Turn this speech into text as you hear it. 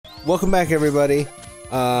welcome back, everybody.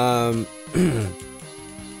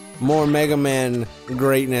 More Mega Man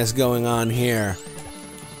greatness going on here.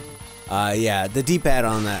 Yeah, the D-pad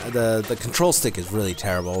on that, the control stick is really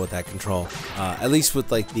terrible with that control. At least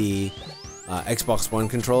with like the Xbox One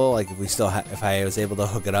control, like if I was able to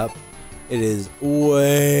hook it up, it is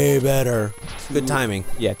way better. Good timing.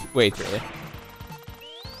 Yeah, way too early.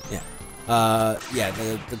 Yeah. Yeah,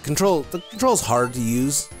 the control's hard to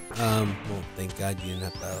use. Well, thank God you didn't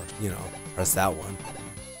have to, you know, press that one.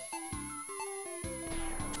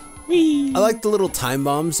 Whee! I like the little time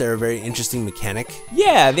bombs. They're a very interesting mechanic.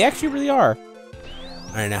 Yeah, they actually really are.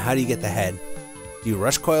 All right, now how do you get the head? Do you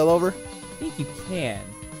rush coil over? I think you can.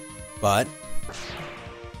 But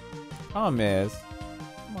Problem is,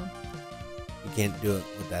 come on, you can't do it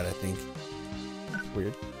with that, I think. that's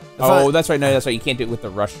weird. If I- That's right. No, that's right. You can't do it with the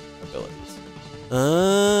rush abilities.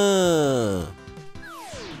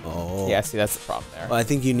 Oh. Yeah, see, that's the problem there. Well, I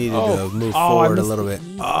think you needed Oh. to move Oh, I forward a missed little the bit.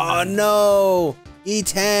 E. Oh no!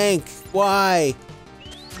 E-Tank! Why?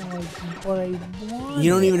 But I want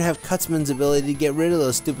You don't even have Kutzman's ability to get rid of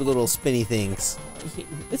those stupid little spinny things.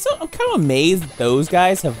 I'm kind of amazed those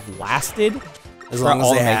guys have lasted As long as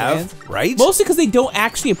all they the Mega have, Mans. right? Mostly because they don't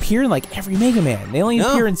actually appear in like every Mega Man. They only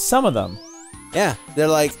No. appear in some of them. Yeah, they're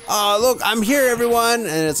like, oh look, I'm here, everyone,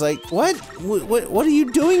 and it's like, what? What are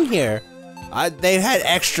you doing here? They had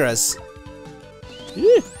extras.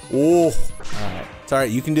 Oh, Alright. it's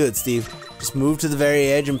alright, you can do it, Steve. Just move to the very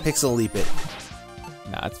edge and pixel leap it.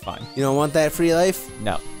 Nah, it's fine. You don't want that free life?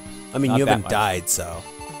 No. I mean, Not you that haven't much. died, so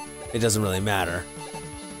it doesn't really matter.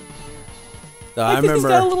 So I I think he's got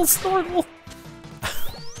a remember, little snorkel.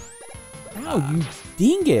 Ow, you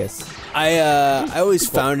dingus. I always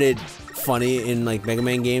found it funny in like Mega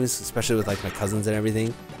Man games, especially with like my cousins and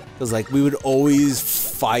everything, because like we would always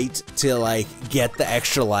fight to like get the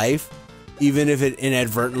extra life, even if it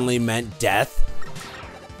inadvertently meant death.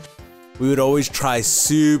 We would always try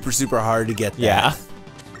super hard to get that. Yeah.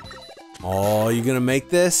 Oh, you gonna make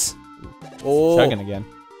this? Oh, Chugging again.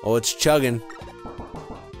 Oh, it's chugging.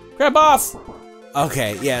 Crab boss!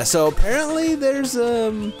 Okay, yeah. So apparently there's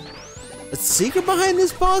a secret behind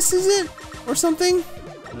this boss, is it, or something?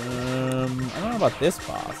 I don't know about this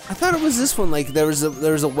boss. I thought it was this one. Like there was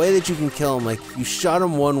a way that you can kill him. Like if you shot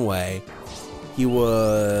him one way, he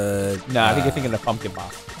would. No, I think you're thinking of pumpkin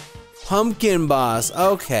boss. Pumpkin boss.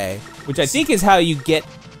 Okay. Which I think is how you get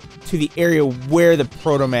to the area where the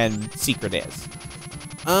Proto Man secret is.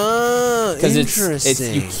 Oh, Because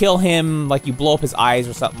interesting. you kill him, like you blow up his eyes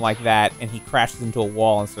or something like that, and he crashes into a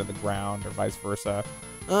wall instead of the ground, or vice versa.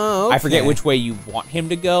 Oh, okay. I forget which way you want him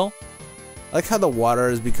to go. I like how the water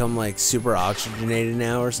has become like super oxygenated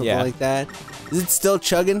now, or something Yeah. like that. Is it still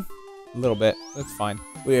chugging? A little bit. That's fine.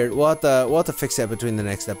 Weird. We'll have to fix that between the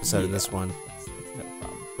next episode and this one. That's no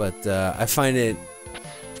problem. But I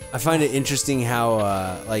find it interesting how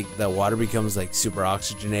like the water becomes like super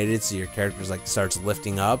oxygenated, so your character's like starts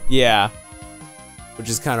lifting up, Yeah. which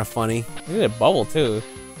is kind of funny. Look at that bubble, too.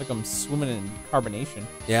 It's like I'm swimming in carbonation.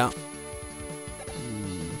 Yeah.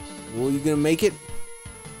 Well, you gonna make it?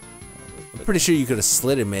 I'm pretty sure you could have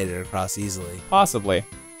slid and made it across easily. Possibly.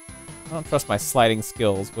 I don't trust my sliding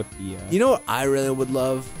skills with the... You know what I really would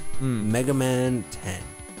love? Mega Man 10.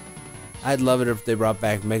 I'd love it if they brought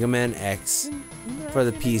back Mega Man X for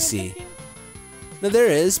the PC. No, there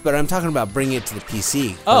is, but I'm talking about bringing it to the PC.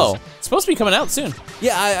 'cause- Oh, it's supposed to be coming out soon.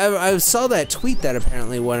 Yeah, I saw that tweet that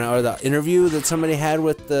apparently or the interview that somebody had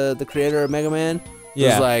with the creator of Mega Man. It Yeah.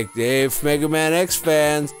 was like, hey, Mega Man X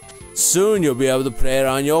fans, soon you'll be able to play it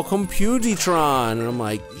on your Computitron. And I'm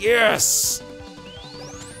like, yes!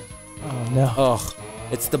 Oh, no. Ugh,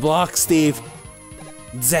 it's the block, Steve.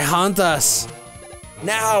 They haunt us.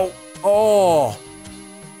 Now! Oh!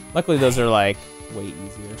 Luckily, those are, like, way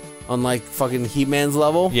easier. On like fucking Heatman's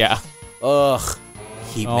level? Yeah. Ugh.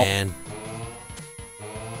 Heatman.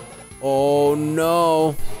 Oh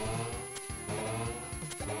no.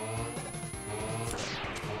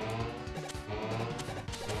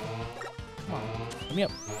 Come on. Let me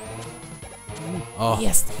up. Oh,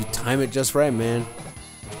 Yes. you time it just right, man.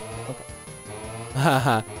 Okay.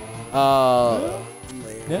 Haha.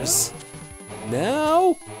 Layers.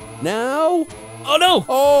 No. No. Oh, no!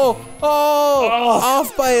 Oh,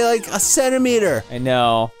 off by like a centimeter. I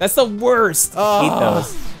know. That's the worst. I hate Oh.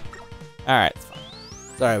 those. Alright, it's fine.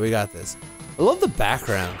 All right, we got this. I love the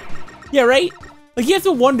background. Yeah, right? Like, you have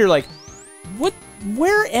to wonder, like,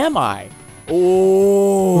 where am I?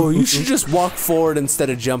 Oh, you should just walk forward instead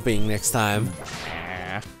of jumping next time.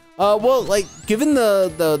 Well, like, given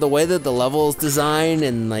the way that the level is designed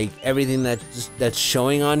and like everything that's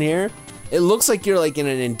showing on here, it looks like you're like in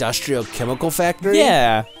an industrial chemical factory.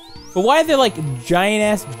 Yeah. But why are there like giant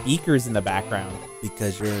ass beakers in the background?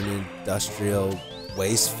 Because you're in an industrial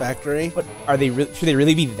waste factory. But are they? Should they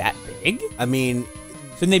really be that big? I mean,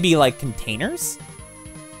 Shouldn't they be like containers?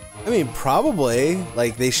 Probably.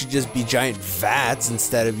 Like, they should just be giant vats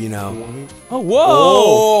instead of, you know. Oh, whoa!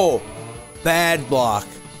 Oh! Bad block.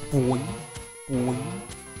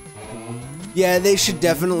 Yeah, they should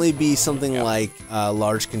definitely be something like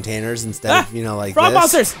large containers instead of, you know, like frog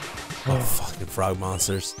monsters! Oh, fucking frog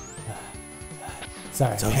monsters.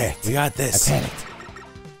 Sorry. It's okay. We got this. I panicked.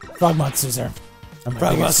 Frog monsters are my Frog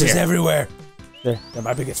biggest monsters fear. everywhere. They're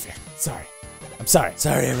my biggest fear. Sorry. I'm sorry.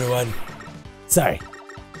 Sorry, everyone. Sorry.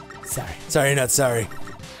 Sorry, not sorry.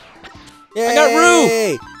 Yay! I got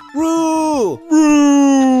Roo!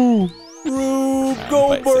 Roo! Roo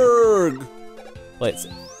Goldberg! Play it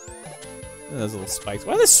safe. Those little spikes.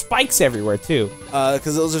 Why are there spikes everywhere, too?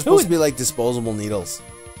 Because those are supposed to be like disposable needles.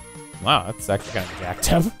 Wow, that's actually kind of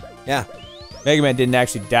jacked up. Yeah. Mega Man didn't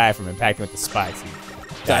actually die from impacting with the spikes. He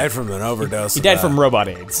Died from an overdose. He died from robot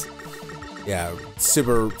AIDS. Yeah,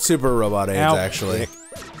 super robot AIDS, Ow. actually.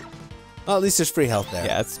 Well, at least there's free health there.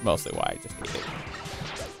 Yeah, that's mostly why I just did it.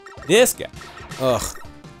 This guy. Ugh.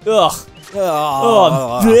 Ugh.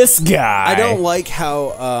 Oh, this guy. I don't like how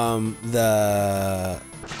the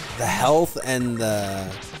health and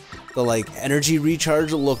the like energy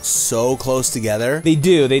recharge look so close together. They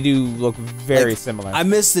do look very similar. I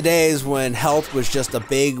miss the days when health was just a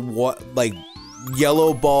big like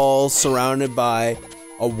yellow ball surrounded by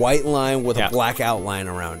a white line with a black outline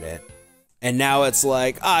around it. And now it's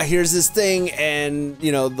like, here's this thing, and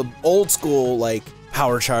you know, the old school like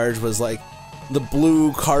power charge was like the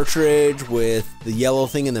blue cartridge with the yellow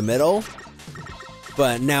thing in the middle.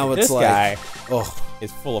 But now it's this like, guy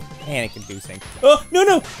is full of panic inducing. Oh,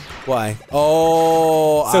 no. Why?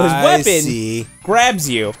 Oh, so his I weapon see. grabs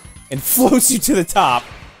you and floats you to the top.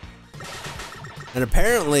 And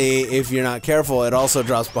apparently, if you're not careful, it also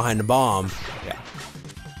drops behind a bomb. Yeah.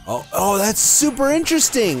 Oh, that's super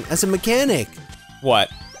interesting as a mechanic. What?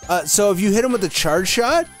 So if you hit him with a charge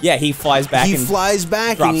shot, yeah, he flies back. He flies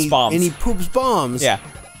back drops bombs. and he poops bombs. Yeah.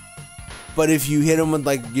 But if you hit him with,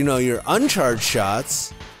 like, you know, your uncharged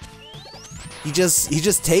shots, he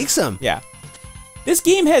just takes them. Yeah. This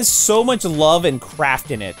game has so much love and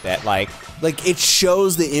craft in it that like it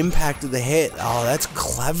shows the impact of the hit. Oh, that's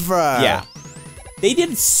clever. Yeah. They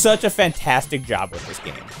did such a fantastic job with this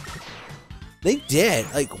game. They did.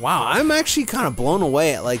 Like, wow, I'm actually kind of blown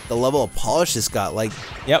away at like the level of polish this got. Like,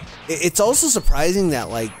 yep. It's also surprising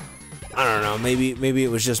that, like, I don't know, maybe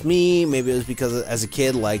it was just me, maybe it was because as a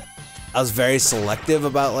kid, like, I was very selective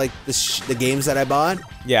about like the games that I bought.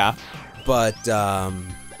 Yeah. But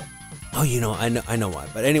oh, you know, I know why.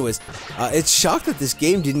 But anyways, it's shocked that this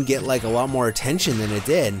game didn't get like a lot more attention than it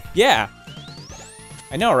did. Yeah.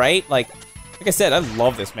 I know, right? Like I said, I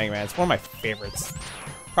love this Mega Man. It's one of my favorites.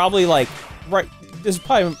 Probably like this is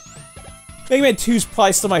probably Mega Man 2 is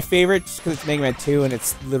probably still my favorite just because it's Mega Man 2 and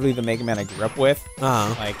it's literally the Mega Man I grew up with.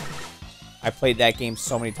 Like I played that game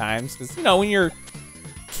so many times because you know when you're a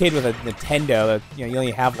kid with a Nintendo, you know you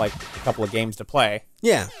only have like a couple of games to play.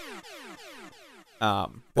 Yeah.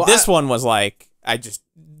 But this one was like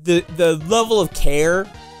the level of care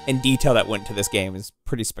and detail that went into this game is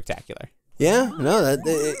pretty spectacular. Yeah, no,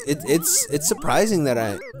 it's surprising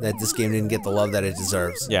that this game didn't get the love that it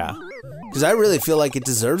deserves. Yeah, because I really feel like it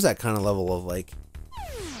deserves that kind of level of like,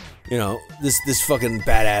 you know, this fucking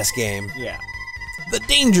badass game. Yeah, the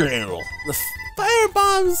danger noodle, the fire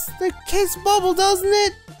bombs, the kiss bubble, doesn't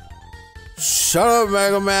it? Shut up,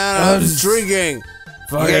 Mega Man! I'm drinking.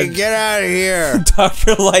 Okay, get out of here.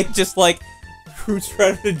 Dr. Light just like roots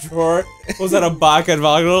right in the drawer. What was that, a vodka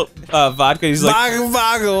vodka? He's like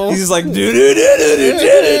vodka. He's just like you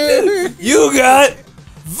got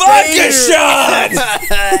vodka shot.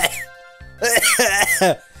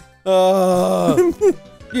 Oh,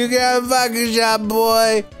 you got a vodka shot,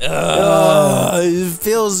 boy. It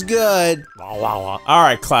feels good. All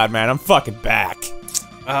right, Cloud Man, I'm fucking back.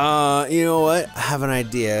 You know what? I have an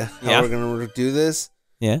idea how we're gonna do this.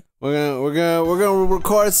 Yeah. We're gonna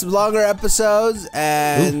record some longer episodes,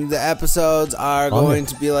 and the episodes are going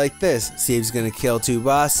to be like this. Steve's gonna kill 2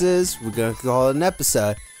 bosses. We're gonna call it an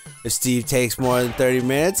episode. If Steve takes more than 30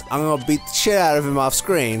 minutes, I'm gonna beat the shit out of him off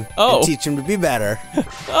screen and teach him to be better.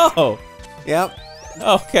 Oh. Yep.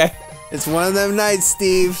 Okay. It's one of them nights,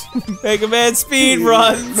 Steve. Mega Man speed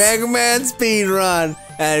runs. Mega Man speed run.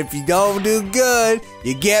 And if you don't do good,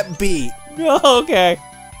 you get beat. Okay.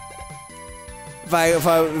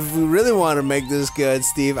 If we really want to make this good,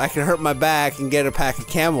 Steve, I can hurt my back and get a pack of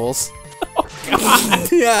Camels. Oh,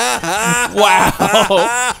 God. Yeah.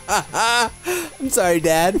 Wow. I'm sorry,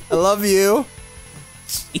 Dad. I love you.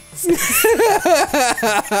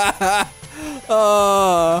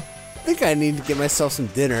 Oh, I think I need to get myself some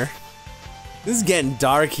dinner. This is getting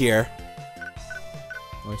dark here.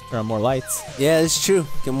 Always turn on more lights. Yeah, it's true.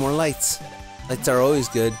 Get more lights. Lights are always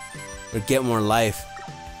good. Or get more life.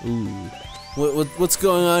 Ooh. What's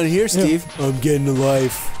going on here, Steve? Yeah. I'm getting a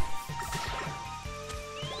life.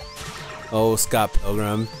 Oh, Scott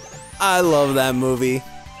Pilgrim. I love that movie.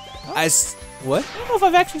 What? I don't know if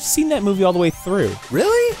I've actually seen that movie all the way through.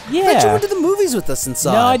 Really? Yeah. I thought you went to the movies with us and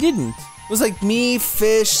saw it. No, I didn't. It was like me,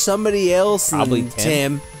 Fish, somebody else, probably and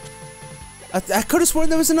Tim. I could have sworn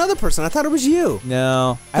there was another person. I thought it was you.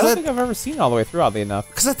 No. I don't think I've ever seen it all the way through, oddly enough.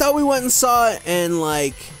 Because I thought we went and saw it and,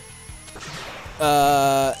 like,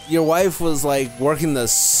 your wife was, like, working the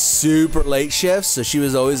super late shifts, so she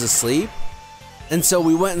was always asleep. And so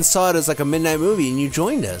we went and saw it as, like, a midnight movie, and you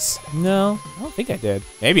joined us. No, I don't think I did.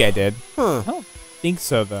 Maybe I did. Huh. I don't think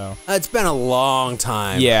so, though. It's been a long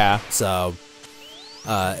time. Yeah. So,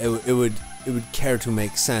 it would care to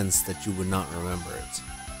make sense that you would not remember it.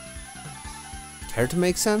 Care to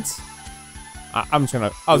make sense? I was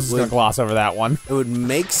just gonna gloss over that one. It would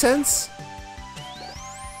make sense?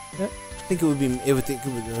 Yeah. I think it would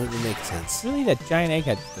make sense. Really, that giant egg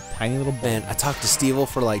had just a tiny little ball. Man, I talked to Steve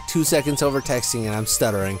for like 2 seconds over texting and I'm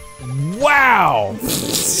stuttering. Wow!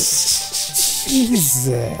 Jesus.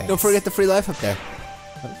 Don't forget the free life up there.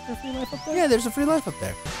 Is there a free life up there? Yeah, there's a free life up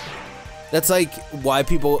there. That's like why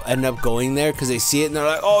people end up going there, because they see it and they're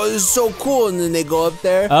like, oh, this is so cool, and then they go up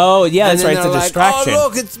there. Oh, yeah, that's right, it's a like, distraction. Oh,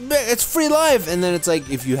 look, it's free life. And then it's like,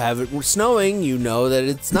 if you have it snowing, you know that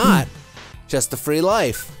it's not just a free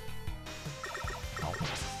life.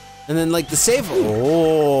 And then like the save,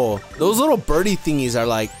 oh, those little birdie thingies are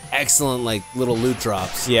like excellent, like little loot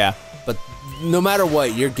drops. Yeah. But no matter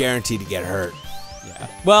what, you're guaranteed to get hurt. Yeah.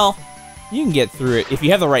 Well, you can get through it if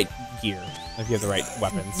you have the right gear, if you have the right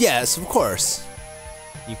weapons. Yes, of course.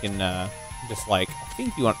 You can just like, I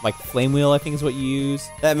think you want like flame wheel, I think is what you use.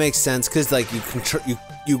 That makes sense, because like you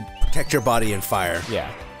protect your body in fire. Yeah.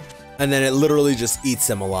 And then it literally just eats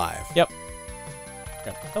them alive. Yep.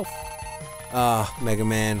 Oh. Mega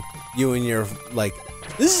Man, you and your like,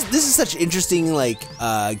 this is such interesting like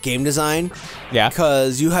game design. Yeah.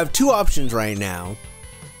 Because you have two options right now,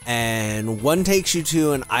 and one takes you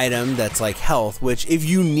to an item that's like health, which if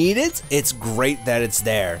you need it, it's great that it's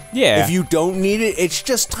there. Yeah. If you don't need it, it's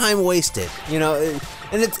just time wasted. You know,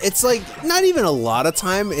 and it's like not even a lot of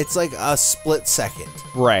time. It's like a split second.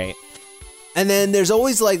 Right. And then there's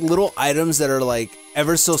always like little items that are like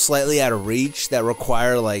ever so slightly out of reach that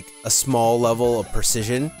require like a small level of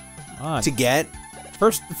precision to get.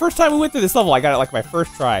 The first time we went through this level, I got it like my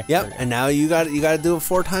first try. Yep, and now you got to do it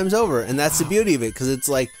 4 times over, and that's the beauty of it, because it's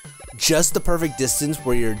like just the perfect distance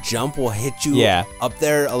where your jump will hit you up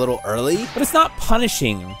there a little early. But it's not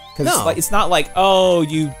punishing, because No. it's not like, oh,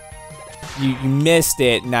 you missed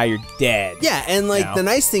it, now you're dead. Yeah, and like No. the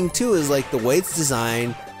nice thing too is like the way it's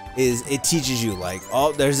designed is it teaches you like,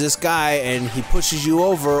 oh, there's this guy and he pushes you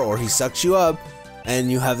over or he sucks you up,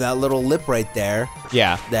 and you have that little lip right there.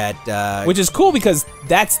 Yeah. That which is cool because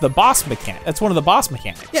that's the boss mechanic. That's one of the boss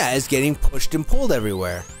mechanics. yeah, it's getting pushed and pulled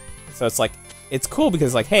everywhere. So it's like, it's cool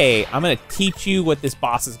because like, hey, I'm gonna teach you what this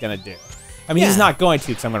boss is gonna do. I mean, Yeah. he's not going to,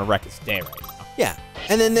 because I'm gonna wreck his day right now. Yeah.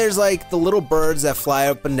 And then there's like the little birds that fly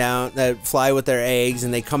up and down, that fly with their eggs,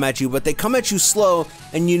 and they come at you, but they come at you slow,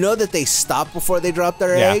 and you know that they stop before they drop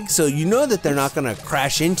their egg, so you know that they're not gonna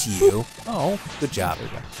crash into you. Oh, Good job.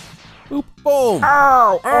 boop. Boom.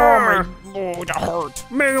 Ow! Oh my lord, that hurt.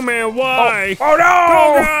 Mega Man, why? Oh no!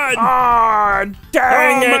 Oh God! Ah,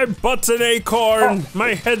 dang Oh, my it! butt's an acorn.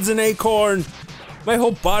 My head's an acorn. My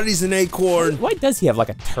whole body's an acorn. Why does he have like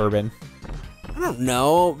a turban? I don't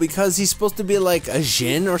know, because he's supposed to be like a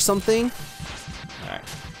Jin or something. Alright.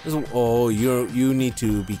 Oh, you need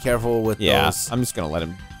to be careful with Yeah, those. I'm just gonna let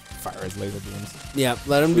him fire his laser beams. Yeah,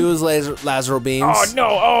 let him do his laser beams. Oh no!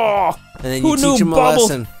 Oh! And then Who you knew teach him a Bubbles?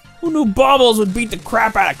 lesson. Who knew Bubbles would beat the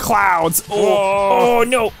crap out of Clouds? Oh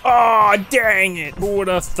no! Oh, dang it! Who would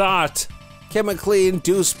have thought? Chemically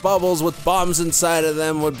induced bubbles with bombs inside of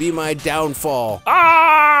them would be my downfall.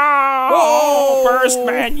 Ah! Oh! First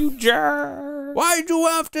man, you jerk! Why'd you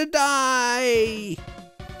have to die?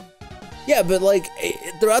 Yeah, but like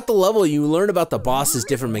throughout the level, you learn about the boss's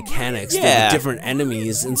different mechanics, Yeah. the different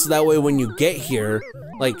enemies, and so that way when you get here,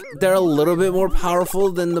 like they're a little bit more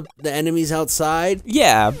powerful than the enemies outside,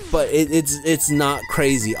 Yeah, but it's not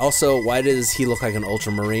crazy. Also, why does he look like an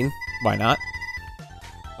ultramarine? why not?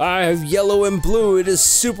 I have yellow and blue. It is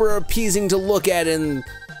super appeasing to look at, and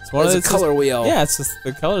It's one as of a color wheel. Yeah, it's just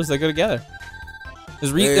the colors that go together.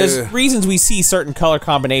 There's reasons we see certain color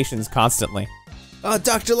combinations constantly. Oh,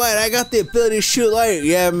 Dr. Light, I got the ability to shoot light.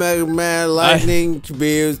 Yeah, Mega Man, lightning can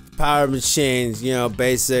be used to power machines. You know,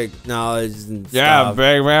 basic knowledge and stuff.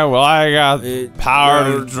 Big Man. Well, I got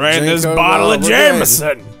power to drain this bottle of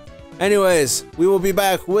Jameson. Anyways, we will be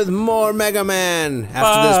back with more Mega Man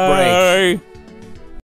after this break.